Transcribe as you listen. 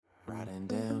Riding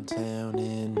downtown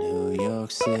in New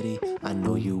York City. I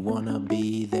know you wanna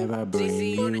be there, I bring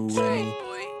you with me.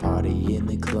 Party in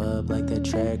the club like that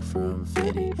track from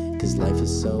Fitty. Cause life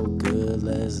is so good,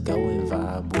 let's go and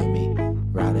vibe with me.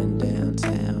 Riding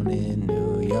downtown in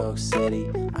New York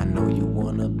City. I know you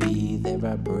wanna be there,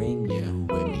 I bring you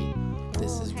with me.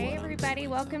 Hey everybody,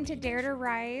 welcome to Dare to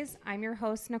Rise. I'm your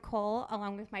host, Nicole,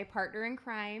 along with my partner in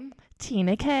crime,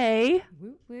 Tina K.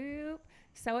 Whoop whoop.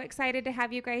 So excited to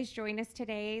have you guys join us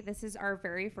today. This is our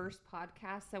very first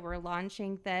podcast, so we're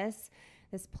launching this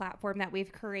platform that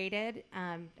we've created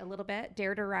a little bit.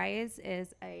 Dare to Rise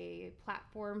is a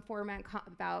platform format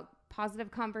about positive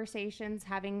conversations,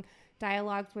 having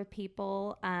dialogues with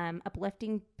people,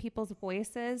 uplifting people's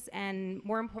voices, and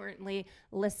more importantly,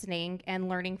 listening and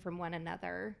learning from one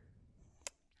another.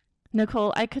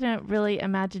 Nicole, I couldn't really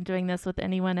imagine doing this with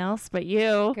anyone else but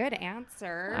you. Good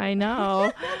answer. I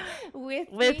know.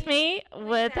 With me,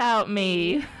 without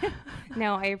me.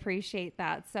 No, I appreciate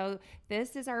that. So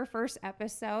this is our first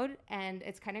episode, and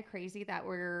it's kind of crazy that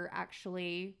we're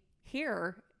actually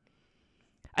here.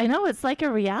 I know, it's like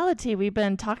a reality. We've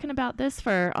been talking about this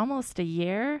for almost a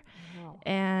year,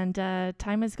 and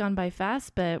time has gone by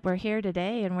fast, but we're here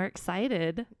today, and we're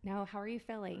excited. Now, how are you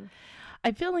feeling?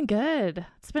 I'm feeling good.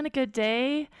 It's been a good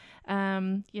day.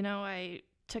 I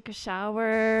took a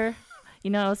shower.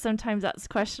 Sometimes that's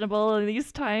questionable in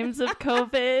these times of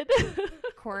COVID.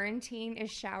 Quarantine,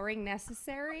 is showering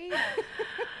necessary?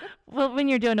 Well, when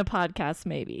you're doing a podcast,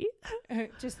 maybe.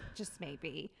 just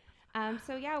maybe.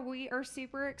 We are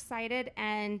super excited,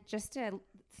 and just to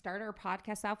start our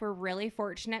podcast off, we're really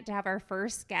fortunate to have our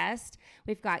first guest.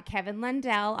 We've got Kevin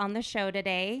Lundell on the show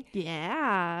today.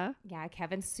 Yeah,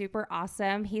 Kevin's super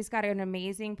awesome. He's got an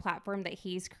amazing platform that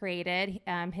he's created.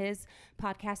 His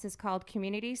podcast is called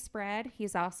Community Spread.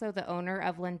 He's also the owner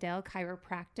of Lundell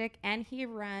Chiropractic, and he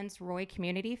runs Roy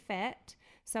Community Fit.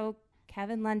 So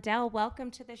Kevin Lundell, welcome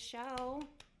to the show.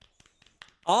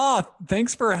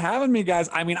 Thanks for having me, guys.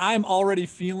 I mean, I'm already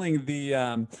feeling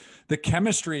the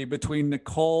chemistry between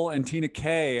Nicole and Tina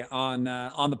K on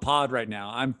the pod right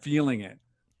now. I'm feeling it.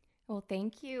 Well,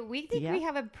 thank you. We think we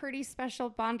have a pretty special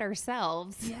bond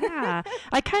ourselves. Yeah,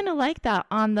 I kind of like that,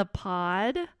 on the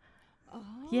pod. Oh,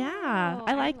 yeah,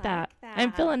 I like that.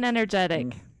 I'm feeling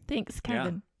energetic. Thanks,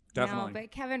 Kevin. Yeah. Definitely. No,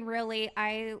 but Kevin, really,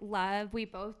 I'm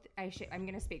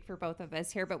going to speak for both of us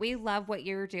here, but we love what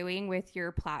you're doing with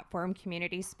your platform,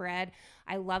 Community Spread.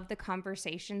 I love the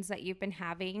conversations that you've been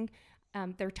having.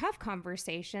 They're tough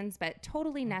conversations, but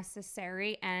totally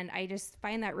necessary. And I just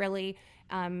find that really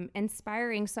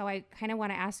inspiring. So I kind of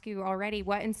want to ask you already,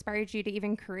 what inspired you to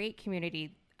even create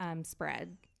Community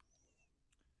Spread?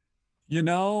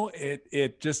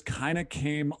 It just kind of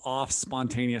came off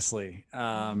spontaneously.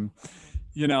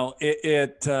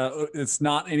 It's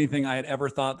not anything I had ever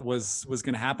thought was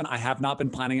going to happen. I have not been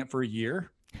planning it for a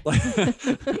year,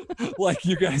 like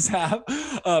you guys have.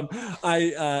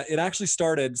 It actually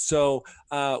started. So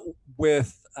we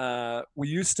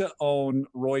used to own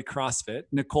Roy CrossFit.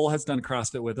 Nicole has done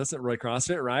CrossFit with us at Roy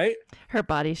CrossFit, right? Her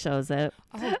body shows it.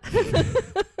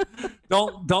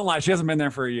 Don't lie. She hasn't been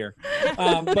there for a year.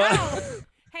 But.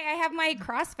 Hey, I have my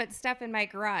CrossFit stuff in my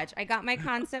garage. I got my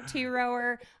Concept 2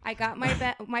 rower. I got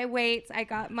my weights. I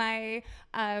got my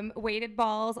weighted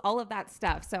balls, all of that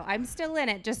stuff. So I'm still in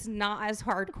it, just not as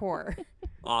hardcore.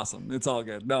 Awesome. It's all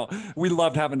good. No, we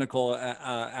loved having Nicole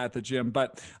at the gym,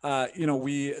 but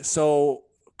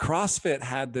CrossFit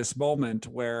had this moment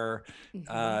where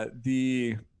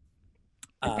the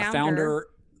founder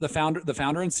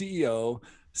and CEO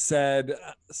said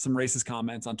some racist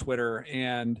comments on Twitter,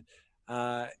 and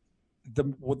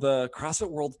the CrossFit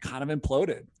world kind of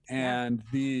imploded, and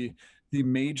the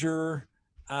major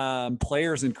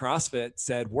players in CrossFit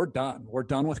said, we're done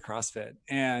with CrossFit.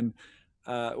 And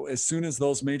as soon as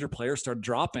those major players started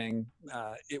dropping,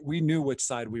 we knew which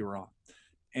side we were on.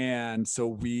 And so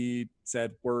we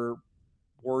said, we're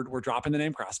dropping the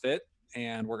name CrossFit,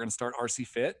 and we're going to start RC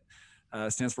Fit.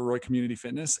 Stands for Roy Community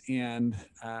Fitness. And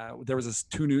there was this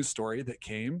 2 News story that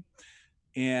came,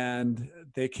 and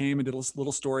they came and did a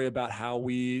little story about how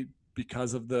we,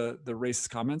 because of the racist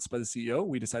comments by the CEO,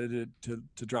 we decided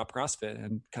to drop CrossFit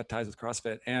and cut ties with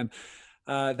CrossFit. And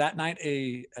that night,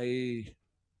 it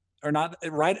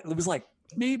was like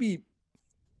maybe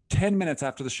 10 minutes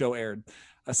after the show aired,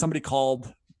 somebody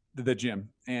called the gym,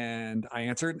 and I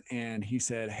answered, and he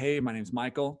said, "Hey, my name's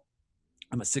Michael.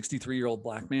 I'm a 63-year-old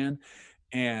Black man,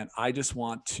 and I just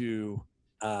want to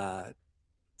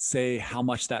say how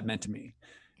much that meant to me.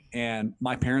 And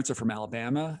my parents are from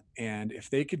Alabama, and if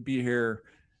they could be here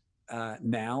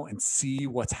now and see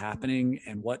what's happening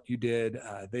and what you did,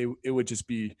 it would just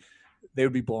be they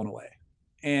would be blown away.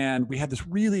 And we had this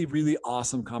really, really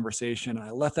awesome conversation. And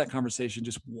I left that conversation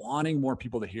just wanting more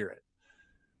people to hear it,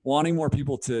 wanting more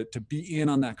people to be in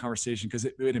on that conversation, because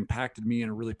it impacted me in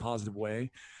a really positive way.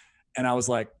 And I was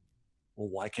like, well,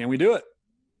 why can't we do it?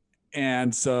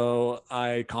 And so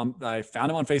I found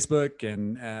him on Facebook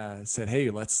and said, hey,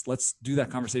 let's do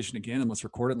that conversation again, and let's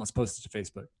record it and let's post it to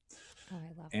Facebook. Oh,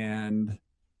 I love and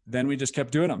then we just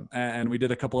kept doing them, and we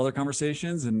did a couple other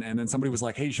conversations, and then somebody was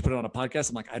like, hey, you should put it on a podcast.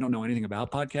 I'm like, I don't know anything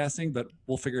about podcasting, but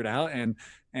we'll figure it out. And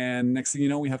next thing you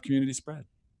know, we have Community Spread.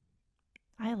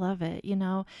 I love it.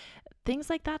 Things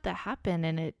like that happen,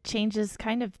 and it changes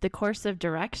kind of the course of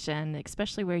direction,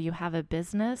 especially where you have a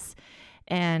business,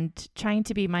 and trying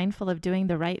to be mindful of doing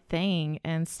the right thing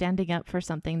and standing up for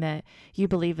something that you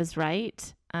believe is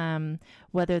right,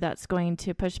 whether that's going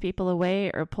to push people away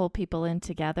or pull people in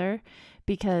together,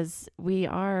 because we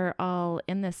are all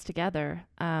in this together.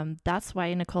 That's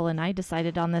why Nicole and I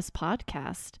decided on this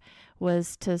podcast,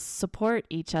 was to support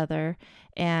each other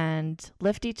and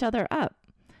lift each other up.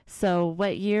 So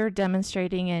what you're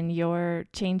demonstrating, and you're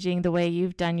changing the way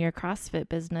you've done your CrossFit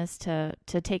business to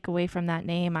take away from that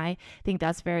name, I think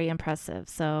that's very impressive.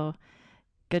 So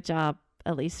good job,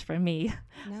 at least from me.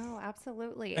 No,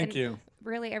 absolutely. Thank you.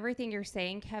 Really, everything you're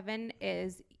saying, Kevin,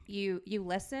 is you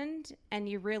listened and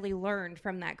you really learned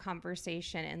from that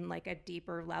conversation in like a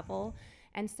deeper level.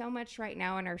 And so much right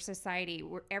now in our society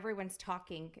where everyone's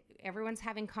talking, everyone's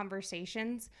having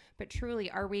conversations, but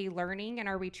truly, are we learning and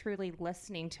are we truly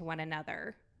listening to one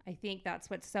another? I think that's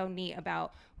what's so neat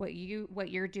about what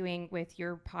you're doing with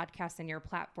your podcast and your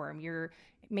platform. You're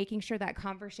making sure that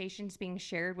conversation's being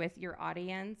shared with your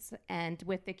audience and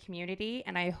with the community.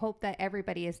 And I hope that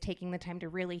everybody is taking the time to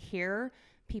really hear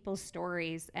people's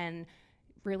stories and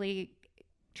really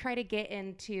try to get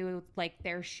into like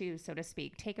their shoes, so to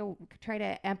speak. Try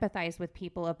to empathize with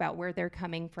people about where they're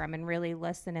coming from and really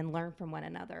listen and learn from one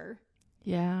another.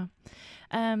 Yeah.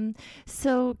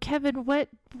 So Kevin, what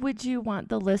would you want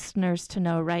the listeners to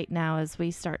know right now as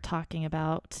we start talking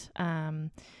about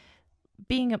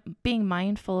being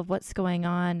mindful of what's going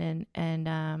on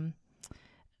and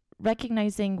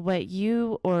recognizing what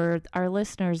you or our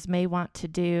listeners may want to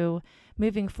do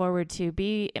moving forward to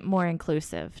be more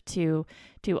inclusive to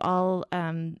all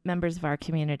members of our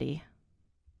community?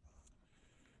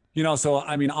 So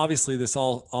I mean, obviously this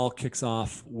all kicks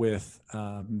off with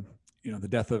the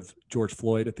death of George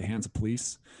Floyd at the hands of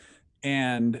police.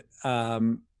 And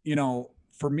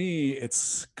for me,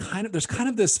 it's there's kind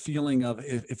of this feeling of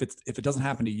if it doesn't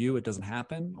happen to you, it doesn't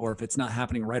happen, or if it's not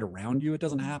happening right around you, it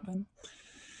doesn't happen.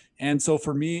 And so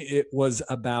for me, it was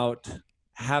about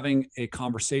having a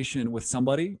conversation with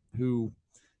somebody who,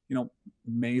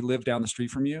 may live down the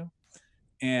street from you.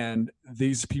 And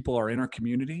these people are in our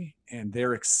community and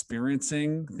they're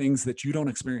experiencing things that you don't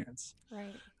experience.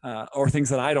 Right. Or things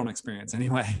that I don't experience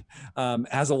anyway,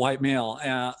 as a white male.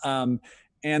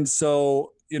 And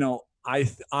so,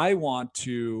 I want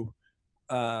to,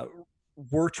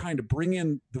 we're trying to bring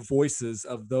in the voices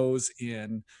of those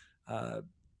in,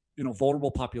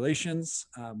 vulnerable populations.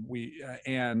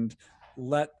 And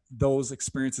let those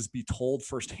experiences be told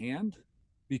firsthand,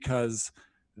 because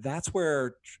that's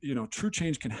where, true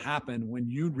change can happen when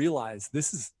you realize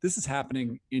this is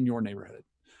happening in your neighborhood.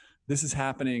 This is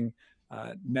happening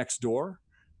next door,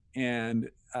 and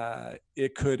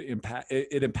it could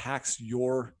impacts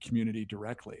your community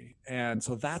directly. And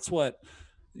so that's what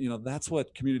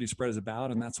Community Spread is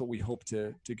about, and that's what we hope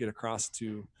to get across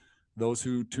to those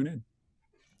who tune in.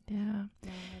 Yeah.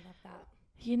 I love that.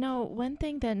 One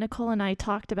thing that Nicole and I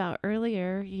talked about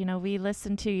earlier, we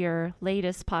listened to your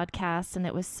latest podcast and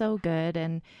it was so good.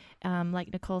 And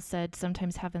like Nicole said,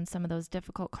 sometimes having some of those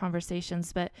difficult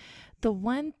conversations. But the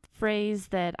one phrase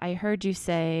that I heard you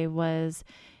say was,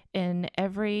 in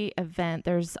every event,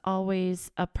 there's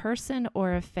always a person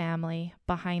or a family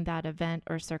behind that event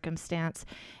or circumstance.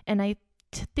 And I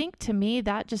think to me,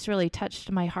 that just really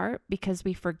touched my heart, because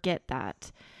we forget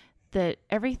that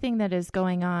everything that is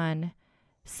going on,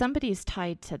 somebody's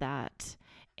tied to that.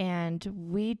 And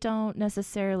we don't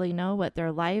necessarily know what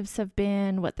their lives have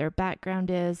been, what their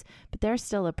background is, but they're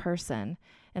still a person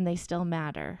and they still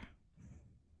matter.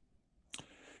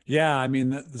 Yeah. I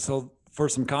mean, so for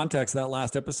some context, that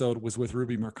last episode was with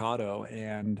Ruby Mercado,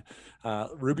 and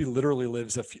Ruby literally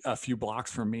lives a few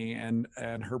blocks from me, and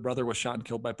her brother was shot and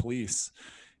killed by police.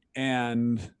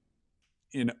 And,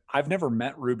 I've never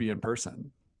met Ruby in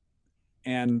person.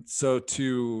 And so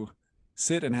to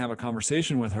sit and have a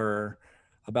conversation with her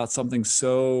about something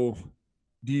so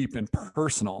deep and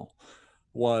personal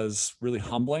was really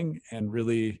humbling and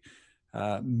really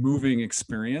moving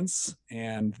experience.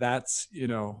 And that's,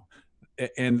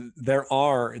 and there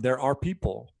are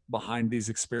people behind these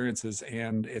experiences,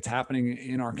 and it's happening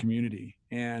in our community.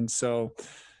 And so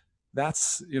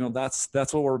that's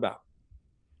what we're about.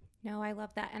 No, I love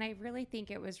that. And I really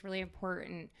think it was really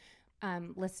important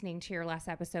listening to your last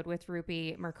episode with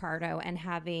Ruby Mercado and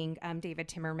having David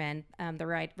Timmerman,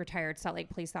 the retired Salt Lake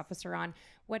police officer, on.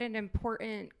 What an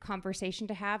important conversation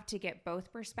to have, to get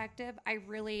both perspective. I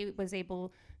really was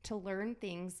able to learn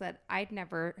things that I'd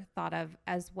never thought of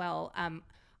as well.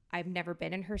 I've never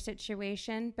been in her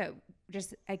situation, but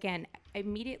just, again,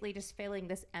 immediately just feeling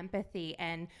this empathy.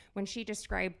 And when she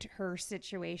described her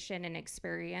situation and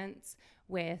experience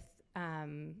with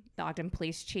the Ogden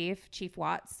Police Chief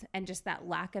Watts, and just that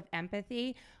lack of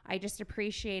empathy, I just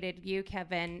appreciated you,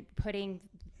 Kevin, putting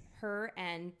her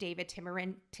and David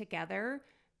Timmerman together,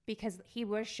 because he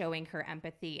was showing her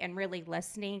empathy and really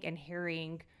listening and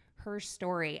hearing her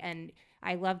story. And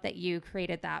I love that you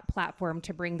created that platform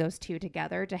to bring those two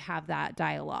together to have that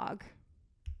dialogue.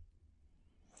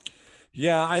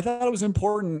 Yeah, I thought it was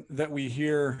important that we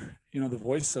hear, the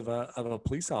voice of a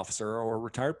police officer or a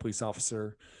retired police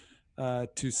officer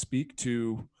to speak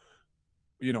to,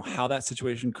 how that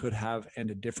situation could have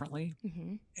ended differently,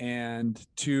 Mm-hmm. and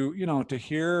to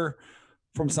hear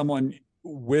from someone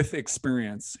with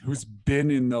experience who's been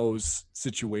in those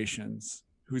situations,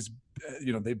 who's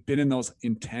they've been in those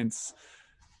intense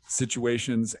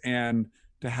situations, and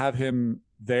to have him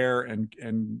there and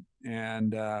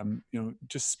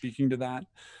just speaking to that.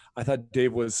 I thought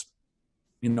Dave was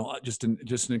just an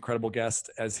incredible guest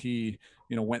as he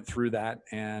went through that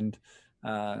and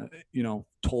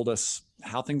told us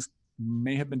how things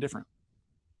may have been different.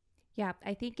 Yeah,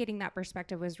 I think getting that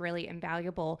perspective was really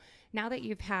invaluable. Now that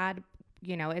you've had,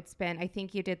 it's been, I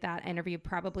think you did that interview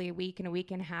probably a week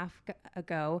and a half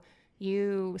ago,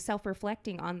 you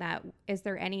self-reflecting on that, is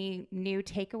there any new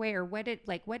takeaway, or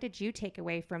what did you take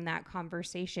away from that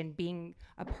conversation, being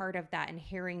a part of that and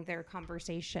hearing their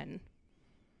conversation?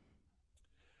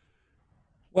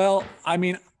 Well, I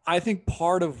mean, I think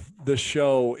part of the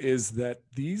show is that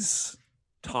these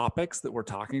topics that we're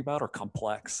talking about are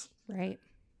complex. Right.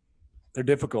 They're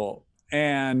difficult.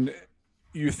 And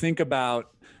you think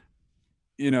about,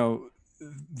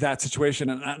 that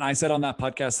situation. And I said on that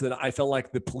podcast that I felt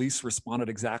like the police responded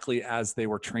exactly as they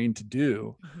were trained to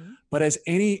do. Mm-hmm. But as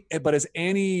any,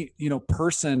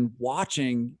 person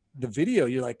watching the video,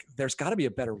 you're like, there's got to be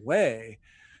a better way.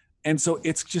 And so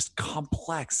it's just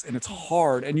complex and it's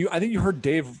hard. And I think you heard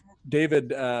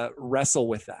David wrestle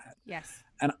with that. Yes.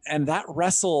 And that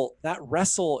wrestle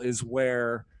is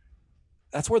where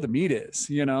the meat is,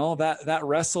 that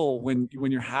wrestle when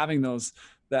you're having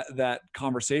that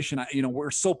conversation. We're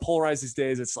so polarized these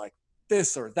days. It's like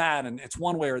this or that, and it's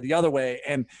one way or the other way.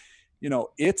 And,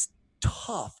 it's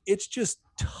tough. It's just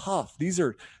tough. These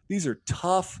are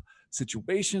tough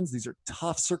situations. These are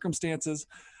tough circumstances.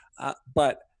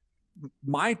 But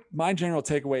my general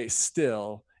takeaway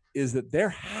still is that there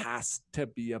has to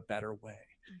be a better way.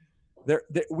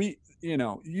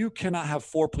 You cannot have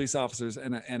 4 police officers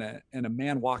and a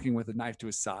man walking with a knife to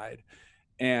his side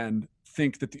and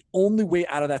think that the only way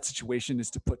out of that situation is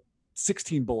to put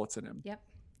 16 bullets in him. Yep.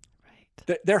 Right.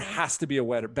 There has to be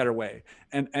a better way.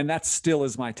 And that still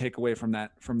is my takeaway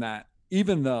from that,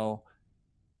 even though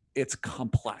it's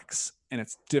complex and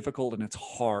it's difficult and it's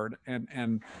hard.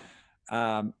 And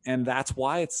that's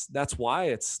why it's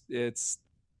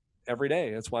every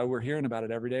day. That's why we're hearing about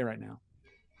it every day right now.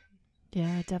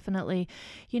 Yeah, definitely.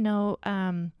 The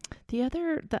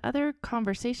other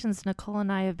conversations Nicole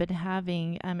and I have been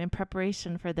having in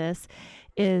preparation for this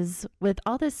is, with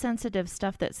all this sensitive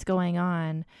stuff that's going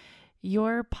on,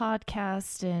 your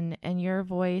podcast and your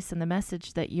voice and the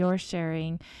message that you're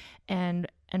sharing, and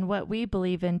what we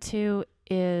believe in too,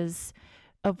 is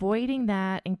avoiding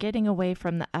that and getting away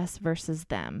from the us versus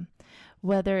them.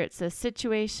 Whether it's a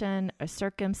situation, a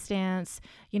circumstance,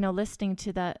 listening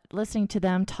to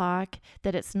them talk,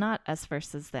 that it's not us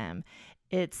versus them.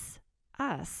 It's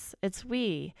us, it's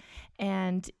we.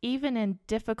 And even in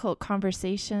difficult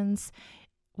conversations,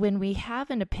 when we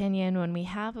have an opinion, when we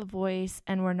have a voice,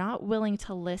 and we're not willing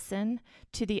to listen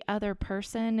to the other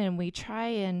person, and we try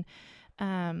and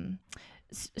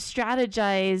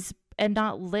strategize and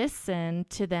not listen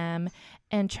to them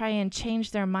and try and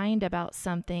change their mind about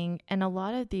something. And a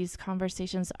lot of these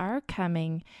conversations are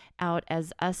coming out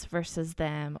as us versus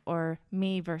them, or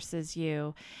me versus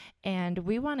you. And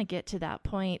we want to get to that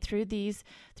point through this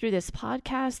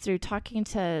podcast, through talking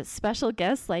to special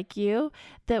guests like you,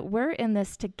 that we're in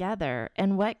this together.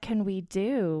 And what can we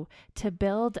do to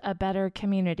build a better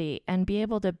community and be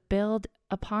able to build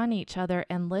upon each other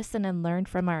and listen and learn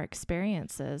from our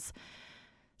experiences?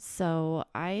 So So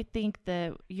I think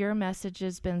that your message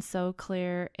has been so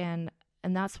clear, and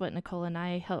that's what Nicole and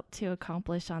I hope to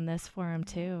accomplish on this forum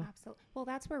too. Absolutely. Well,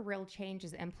 that's where real change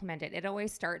is implemented. It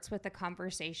always starts with a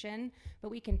conversation, but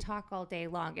we can talk all day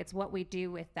long. It's what we do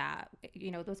with that.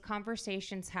 Those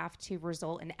conversations have to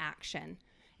result in action.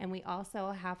 And we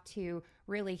also have to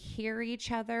really hear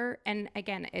each other. And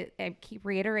again, I keep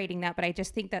reiterating that, but I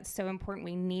just think that's so important.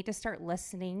 We need to start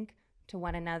listening to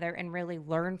one another and really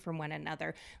learn from one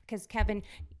another. Because Kevin,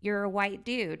 you're a white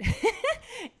dude,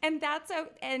 and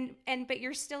but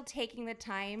you're still taking the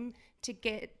time to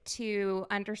get to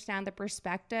understand the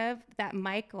perspective that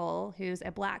Michael, who's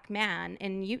a Black man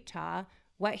in Utah,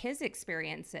 what his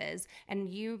experience is, and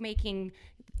you making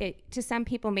it. To some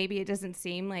people, maybe it doesn't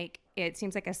seem like it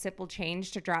seems like a simple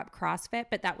change to drop CrossFit,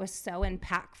 but that was so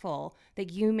impactful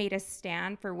that you made a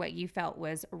stand for what you felt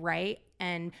was right,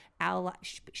 and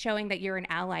showing that you're an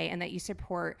ally and that you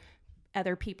support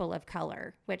other people of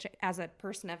color, which as a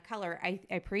person of color, I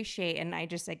appreciate. And I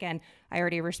just, again, I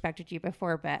already respected you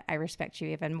before, but I respect you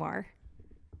even more.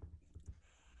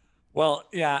 Well,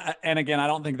 yeah. And again, I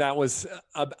don't think that was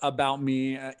about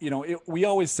me. We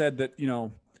always said that,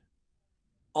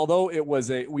 although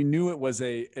we knew it was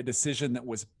a decision that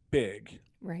was big,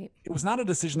 right? It was not a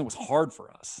decision that was hard for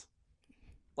us.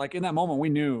 Like in that moment, we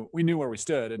knew where we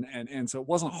stood. And so it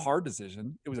wasn't a hard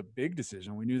decision. It was a big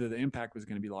decision. We knew that the impact was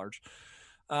going to be large.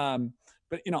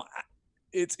 But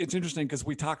it's interesting because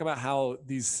we talk about how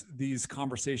these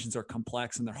conversations are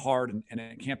complex and they're hard, and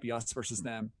it can't be us versus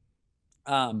them.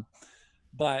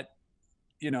 But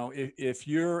if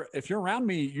you're around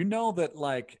me, that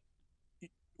like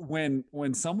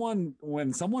when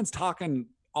someone's talking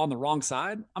on the wrong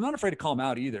side, I'm not afraid to call them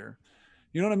out either.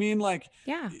 You know what I mean? Like,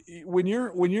 yeah, when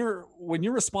your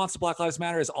response to Black Lives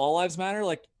Matter is all lives matter,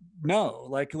 like, no,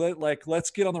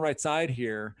 let's get on the right side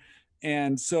here.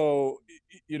 And so,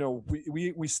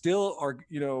 we still are,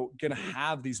 going to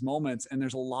have these moments, and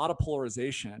there's a lot of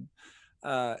polarization.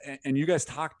 And you guys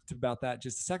talked about that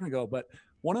just a second ago, but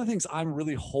one of the things I'm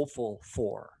really hopeful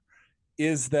for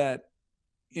is that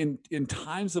in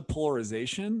times of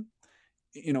polarization,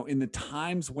 in the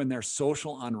times when there's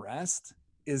social unrest,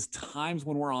 is times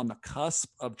when we're on the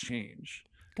cusp of change.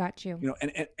 Got you.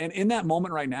 And in that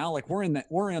moment right now, like we're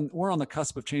on the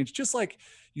cusp of change. Just like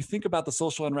you think about the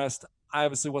social unrest, I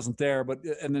obviously wasn't there,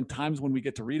 and then times when we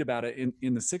get to read about it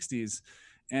in the 60s,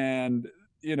 and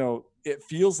it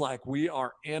feels like we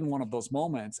are in one of those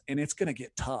moments, and it's going to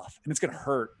get tough and it's going to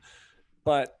hurt.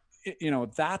 But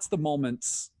that's the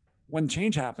moments when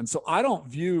change happens. So I don't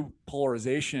view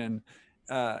polarization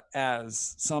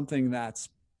as something that's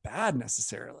bad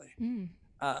necessarily.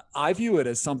 I view it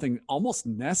as something almost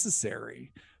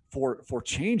necessary for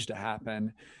change to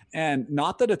happen. And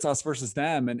not that it's us versus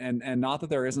them, and not that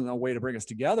there isn't a way to bring us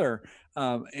together,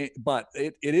 but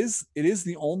it is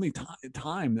the only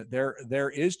time that there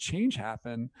is change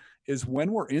happen, is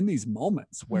when we're in these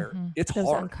moments where it's those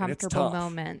hard, uncomfortable it's tough.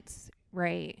 moments,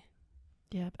 right?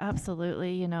 Yep,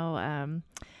 absolutely.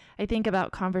 I think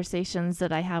about conversations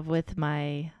that I have with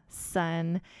my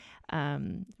son.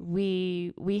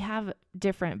 We have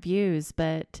different views,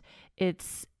 but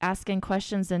it's asking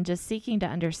questions and just seeking to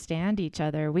understand each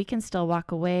other. We can still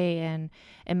walk away and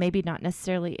maybe not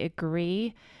necessarily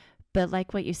agree, but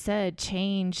like what you said,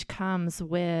 change comes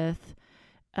with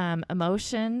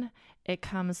emotion. It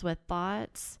comes with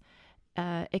thoughts.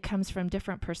 It comes from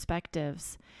different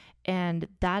perspectives. And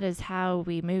that is how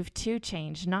we move to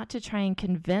change, not to try and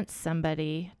convince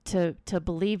somebody to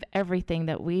believe everything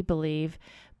that we believe,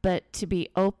 but to be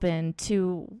open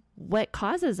to what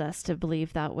causes us to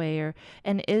believe that way,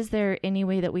 and is there any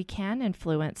way that we can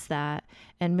influence that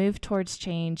and move towards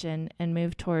change and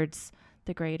move towards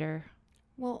the greater.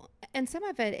 Well, and some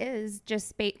of it is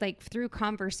just like through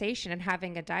conversation and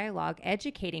having a dialogue,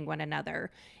 educating one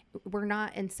another. We're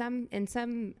not in some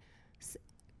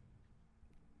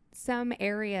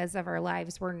areas of our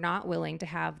lives, we're not willing to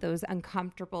have those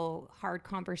uncomfortable, hard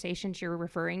conversations you're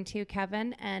referring to,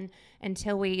 Kevin. And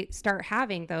until we start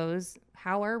having those,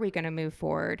 how are we going to move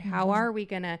forward? Mm-hmm. How are we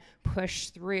going to push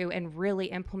through and really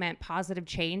implement positive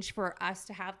change for us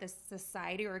to have this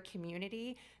society or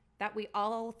community that we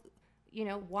all,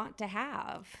 want to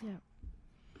have?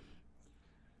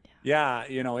 Yeah.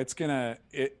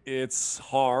 It's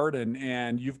hard,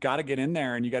 and you've got to get in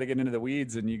there, and you got to get into the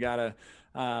weeds, and you got to,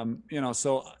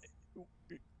 so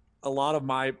a lot of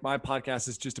my podcast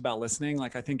is just about listening.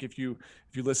 Like, I think if you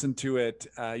listen to it,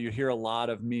 you hear a lot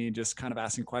of me just kind of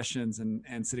asking questions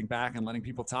and sitting back and letting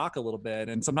people talk a little bit.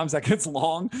 And sometimes that gets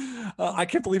long. I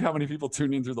can't believe how many people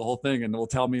tune in through the whole thing and will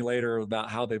tell me later about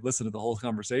how they've listened to the whole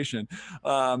conversation.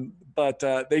 But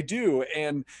they do.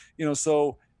 And,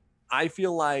 so I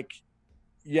feel like,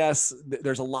 yes,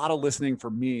 there's a lot of listening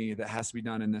for me that has to be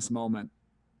done in this moment.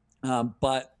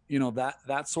 But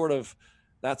that sort of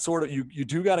you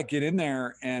do got to get in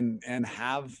there and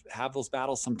have those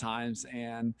battles sometimes.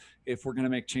 And if we're going to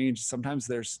make change, sometimes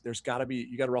there's got to be,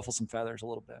 you got to ruffle some feathers a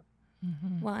little bit.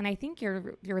 Mm-hmm. Well, and I think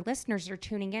your listeners are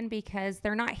tuning in because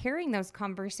they're not hearing those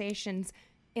conversations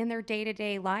in their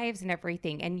day-to-day lives and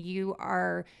everything. And you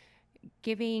are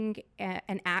giving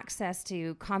an access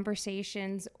to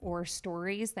conversations or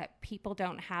stories that people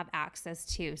don't have access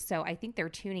to. So I think they're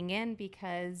tuning in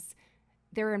because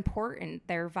they're important,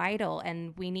 they're vital,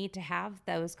 and we need to have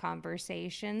those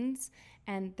conversations,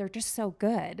 and they're just so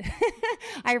good.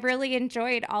 I really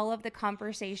enjoyed all of the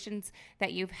conversations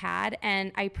that you've had,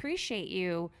 and I appreciate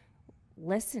you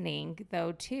listening,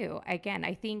 though, too. Again,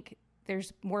 I think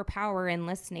there's more power in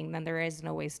listening than there is in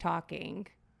always talking.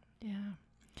 Yeah.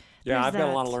 Yeah, I've got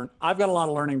a lot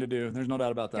of learning to do. There's no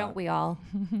doubt about that. Don't we all?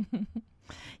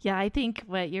 Yeah, I think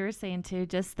what you were saying too,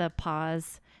 just the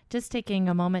pause, just taking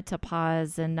a moment to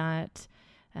pause and not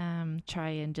try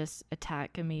and just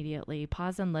attack immediately.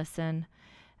 Pause and listen,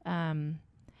 and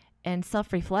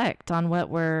self-reflect on what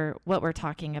we're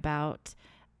talking about.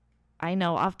 I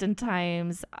know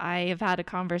oftentimes I have had a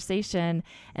conversation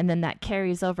and then that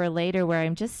carries over later where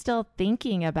I'm just still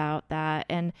thinking about that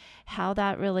and how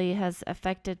that really has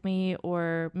affected me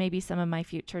or maybe some of my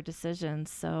future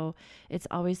decisions. So it's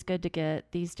always good to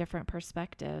get these different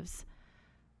perspectives.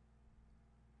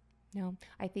 No,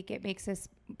 I think it makes us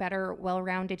better,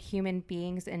 well-rounded human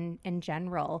beings in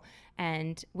general.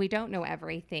 And we don't know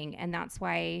everything. And that's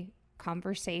why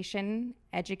conversation,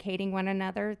 educating one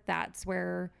another, that's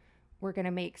where we're going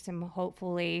to make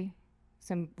hopefully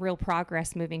some real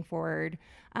progress moving forward.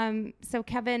 So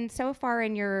Kevin, so far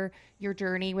in your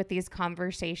journey with these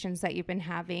conversations that you've been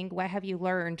having, what have you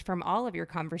learned from all of your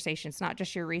conversations, not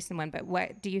just your recent one, but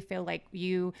what do you feel like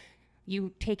you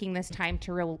taking this time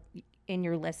to in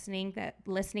your listening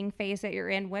phase that you're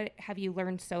in, what have you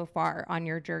learned so far on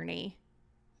your journey?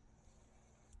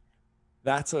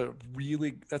 That's a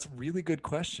really good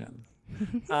question.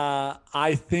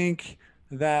 I think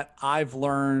that I've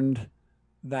learned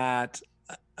that,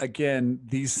 again,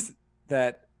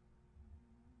 that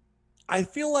I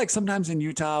feel like sometimes in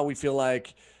Utah, we feel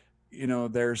like,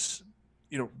 there's,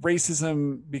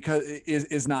 racism because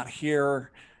is not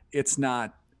here. It's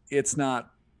not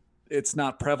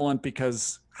prevalent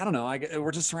because, I don't know,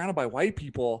 we're just surrounded by white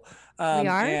people. We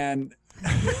are? And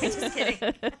just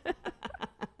kidding.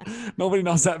 Nobody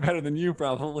knows that better than you,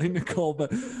 probably, Nicole.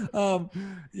 But, but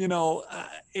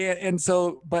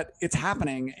it's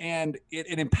happening and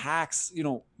it impacts,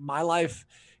 my life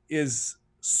is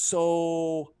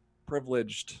so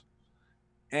privileged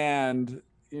and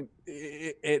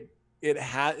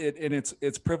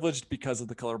it's privileged because of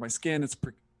the color of my skin. It's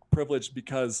privileged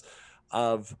because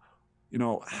of,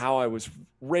 how I was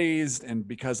raised and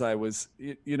because I was,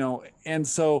 and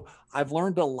so I've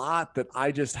learned a lot that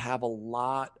I just have a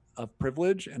lot of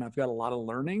privilege and I've got a lot of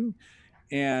learning,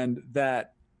 and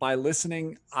that by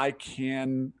listening, I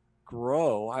can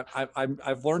grow.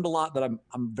 I've learned a lot that I'm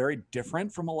very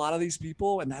different from a lot of these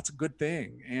people, and that's a good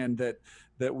thing. And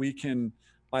that we can,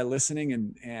 by listening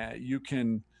and you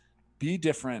can be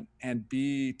different and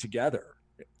be together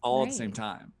all at the same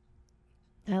time.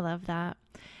 I love that.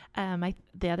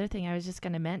 The other thing I was just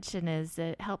going to mention is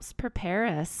it helps prepare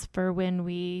us for when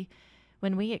we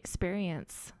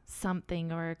experience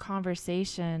something or a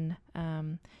conversation,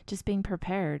 just being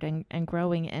prepared and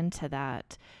growing into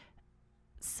that.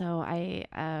 So I,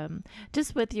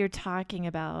 just with your talking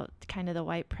about kind of the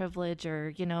white privilege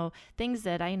or, things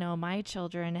that I know my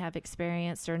children have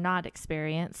experienced or not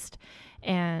experienced,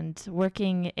 and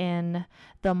working in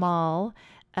the mall,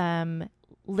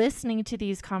 listening to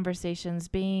these conversations,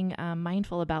 being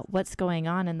mindful about what's going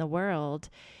on in the world,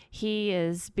 he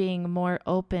is being more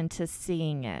open to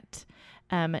seeing it,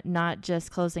 not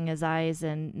just closing his eyes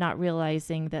and not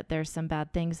realizing that there's some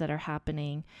bad things that are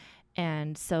happening.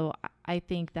 And so I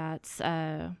think that's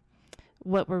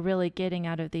what we're really getting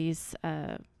out of these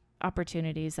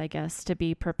opportunities, I guess, to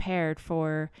be prepared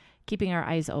for keeping our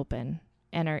eyes open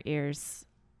and our ears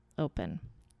open.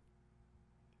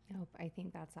 Nope, I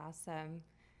think that's awesome.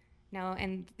 No,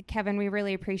 and Kevin, we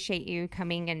really appreciate you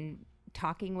coming and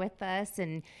talking with us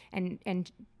and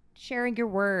sharing your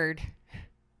word.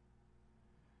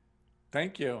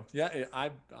 Thank you. Yeah,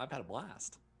 I've had a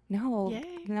blast. No,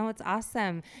 Yay. no, it's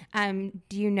awesome. Do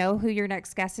you know who your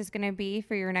next guest is going to be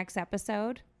for your next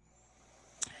episode?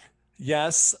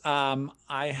 Yes,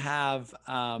 I have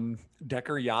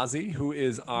Decker Yazi, who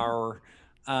is our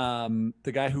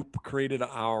the guy who created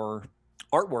our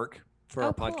artwork for Oh,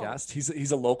 our cool. podcast.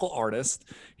 He's a local artist.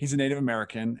 He's a Native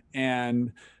American,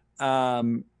 and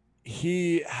um,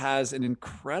 he has an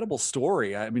incredible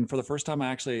story. I mean, for the first time,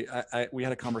 we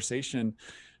had a conversation,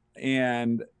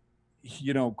 and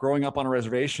growing up on a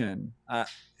reservation, I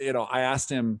asked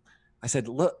him. I said,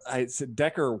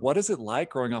 Decker, what is it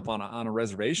like growing up on a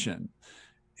reservation?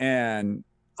 And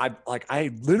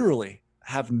I literally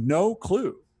have no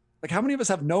clue. Like, how many of us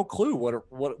have no clue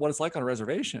what it's like on a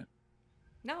reservation?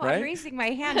 No, I'm Right? raising my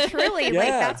hand. Truly, like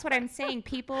Yeah. that's what I'm saying.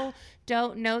 People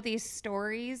don't know these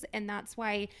stories, and that's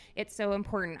why it's so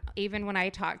important. Even when I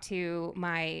talk to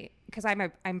because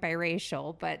I'm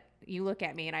biracial, but you look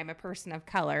at me and I'm a person of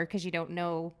color because you don't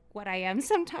know what I am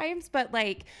sometimes. But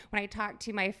like when I talk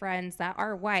to my friends that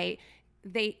are white,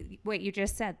 what you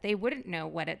just said, they wouldn't know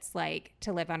what it's like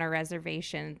to live on a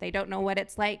reservation. They don't know what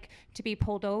it's like to be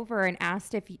pulled over and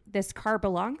asked if this car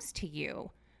belongs to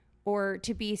you, or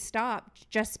to be stopped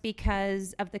just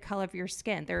because of the color of your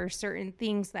skin. There are certain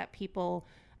things that people,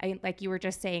 like you were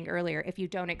just saying earlier, if you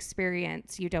don't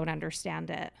experience, you don't understand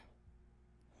it.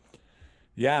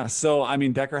 Yeah. So, I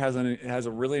mean, Decker has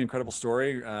a really incredible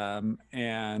story,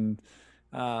 and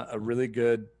a really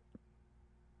good,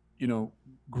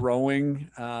 growing,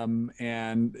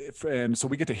 and so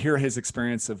we get to hear his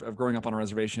experience of growing up on a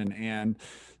reservation, and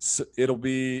so it'll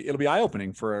be eye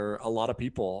opening for a lot of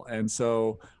people. And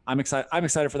so I'm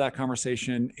excited for that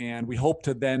conversation, and we hope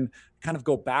to then kind of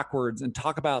go backwards and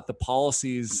talk about the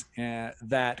policies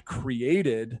that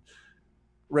created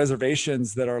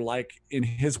reservations that are, like, in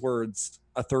his words,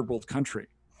 a third world country.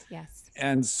 Yes.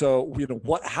 And so,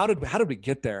 how did we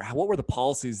get there? What were the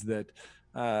policies that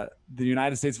the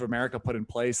United States of America put in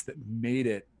place that made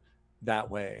it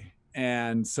that way?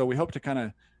 And so we hope to kind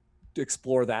of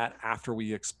explore that after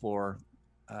we explore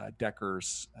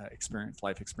Decker's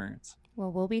life experience.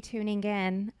 Well, we'll be tuning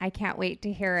in. I can't wait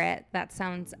to hear it. That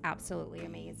sounds absolutely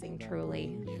amazing,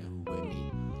 truly. You with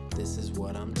me. This is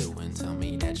what I'm doing. Tell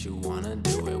me that you wanna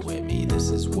do it with me. This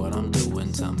is what I'm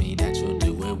doing. Tell me that you'll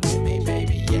do it with me,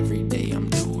 baby. Every day I'm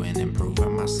doing,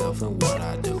 improving myself in what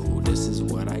I do. This is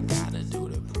what I gotta do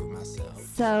to prove myself.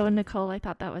 So, Nicole, I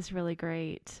thought that was really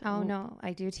great. Oh, no,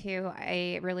 I do too.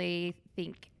 I really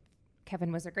think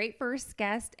Kevin was a great first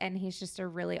guest, and he's just a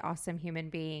really awesome human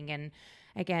being. And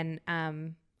again,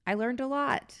 I learned a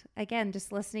lot. Again,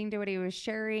 just listening to what he was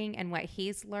sharing and what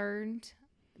he's learned.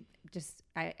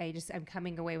 I'm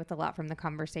coming away with a lot from the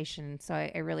conversation. So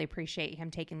I really appreciate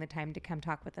him taking the time to come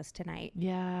talk with us tonight.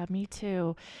 Yeah, me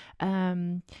too.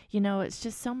 It's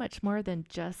just so much more than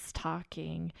just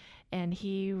talking. And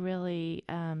he really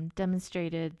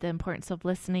demonstrated the importance of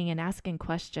listening and asking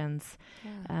questions.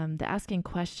 Yeah. The asking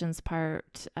questions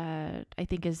part, I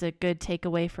think, is a good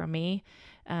takeaway for me,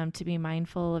 to be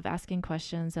mindful of asking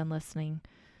questions and listening.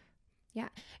 Yeah.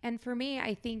 And for me,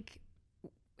 I think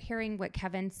hearing what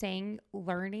Kevin's saying,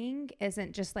 learning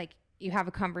isn't just like you have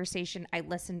a conversation, I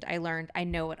listened, I learned, I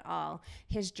know it all.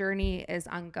 His journey is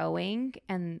ongoing.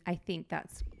 And I think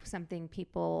that's something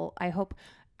I hope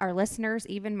our listeners,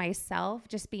 even myself,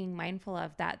 just being mindful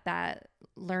of that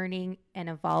learning and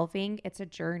evolving. It's a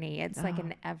journey. It's like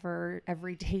an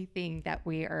everyday thing that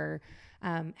we are,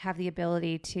 have the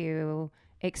ability to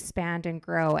expand and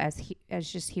grow as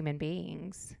just human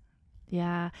beings.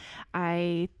 Yeah,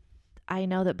 I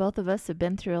know that both of us have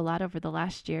been through a lot over the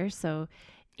last year. So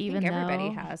even though everybody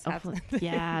has,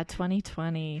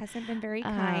 2020 hasn't been very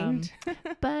kind.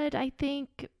 But I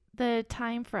think the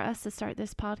time for us to start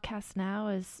this podcast now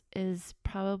is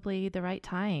probably the right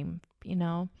time,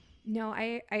 No,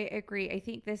 I agree. I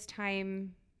think this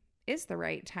time is the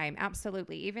right time.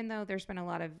 Absolutely. Even though there's been a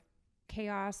lot of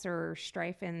chaos or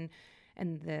strife in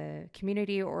the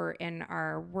community or in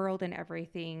our world and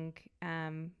everything,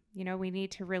 we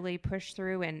need to really push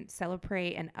through and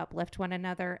celebrate and uplift one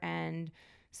another and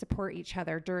support each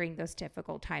other during those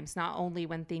difficult times. Not only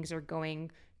when things are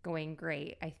going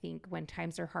great. I think when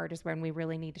times are hard is when we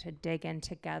really need to dig in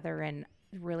together and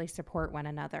really support one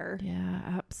another. Yeah,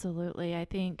 absolutely. I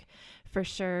think for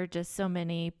sure, just so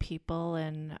many people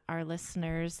and our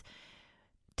listeners,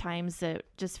 times that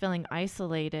just feeling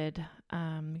isolated,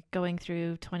 going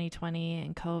through 2020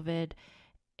 and COVID,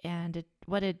 and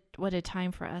what a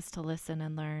time for us to listen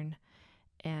and learn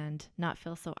and not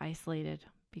feel so isolated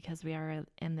because we are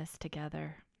in this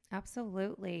together.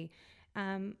 Absolutely.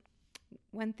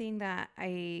 One thing that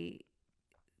I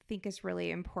think is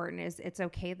really important is it's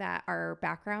okay that our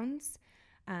backgrounds,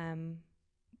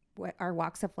 what our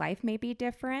walks of life may be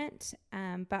different,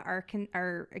 but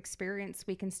our experience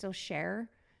we can still share,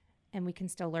 and we can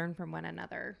still learn from one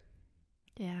another.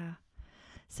 Yeah.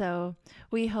 So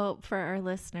we hope for our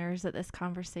listeners that this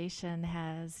conversation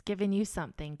has given you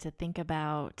something to think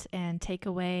about and take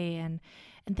away and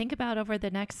think about over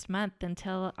the next month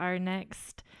until our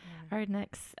next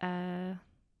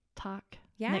talk,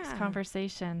 next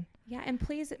conversation. Yeah, and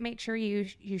please make sure you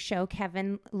show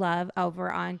Kevin love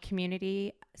over on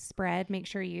Community Spread. Make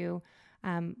sure you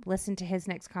listen to his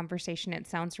next conversation. It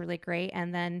sounds really great.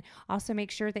 And then also make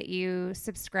sure that you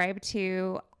subscribe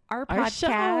to our podcast.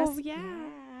 Show, yeah.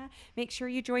 Make sure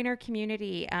you join our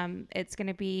community. It's going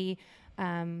to be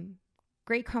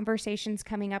great conversations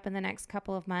coming up in the next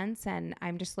couple of months. And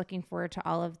I'm just looking forward to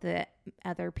all of the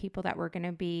other people that we're going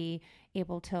to be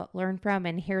able to learn from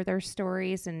and hear their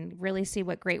stories and really see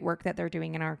what great work that they're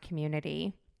doing in our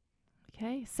community.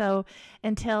 Okay. So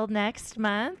until next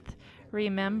month,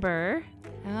 remember,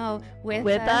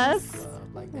 with us,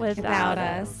 without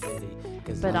us,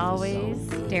 but always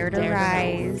dare to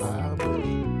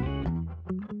rise.